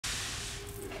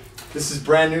This is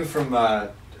brand new from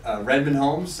Reman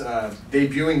Homes,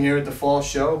 debuting here at the fall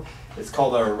show. It's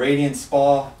called our Radiant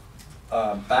Spa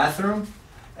bathroom.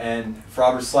 And if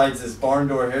Robert slides this barn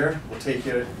door here, we'll take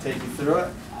you through it.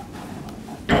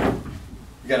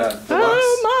 We got a deluxe,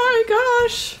 oh my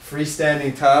gosh,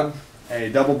 freestanding tub, a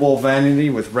double bowl vanity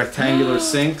with rectangular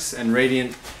sinks and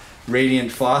radiant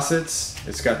faucets.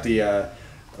 It's got the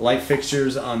light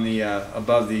fixtures on the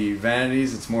above the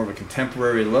vanities. It's more of a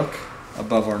contemporary look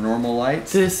above our normal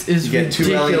lights. This is you get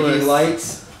ridiculous. two LED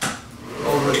lights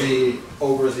over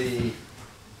the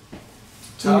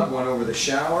tub, one over the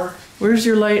shower. Where's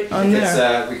your light on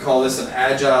there? We call this an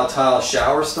agile tile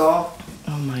shower stall.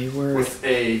 Oh my word! With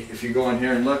if you go in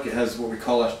here and look, it has what we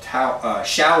call a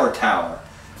shower tower,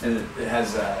 and it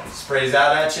has sprays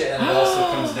out at you, and it also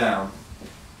comes down.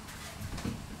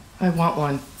 I want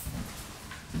one.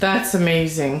 That's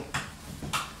amazing.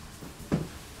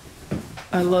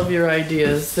 I love your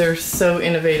ideas. They're so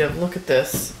innovative. Look at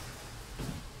this.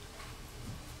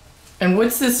 And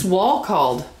what's this wall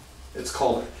called? It's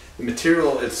called the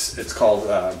material. It's called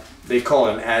they call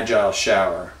it an agile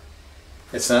shower.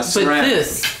 It's not ceramic.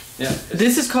 But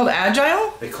this is called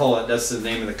Agile? They call it. That's the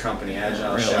name of the company,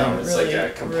 Agile Really? Shower. It's Really,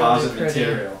 like a composite really pretty.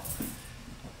 material.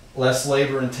 Less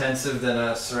labor intensive than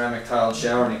a ceramic tiled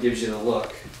shower, and it gives you the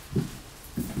look.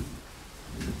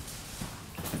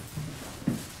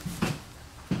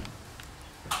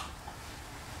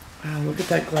 Wow, look at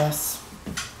that glass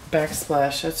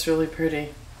backsplash. That's really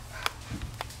pretty.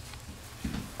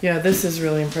 Yeah, this is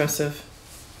really impressive.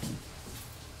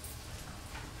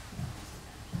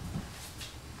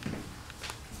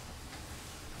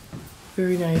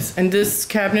 Very nice. And this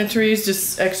cabinetry is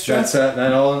just extra?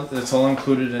 That's all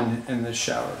included in this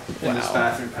shower, in this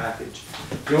bathroom package.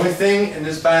 The only thing in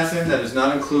this bathroom that is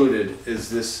not included is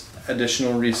this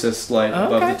additional recessed light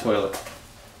above the toilet.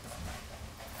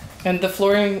 And the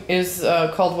flooring is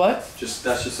called what?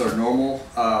 That's just our normal,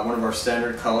 one of our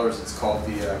standard colors. It's called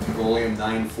the Petroleum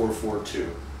 9442.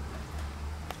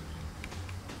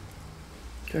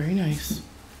 Very nice.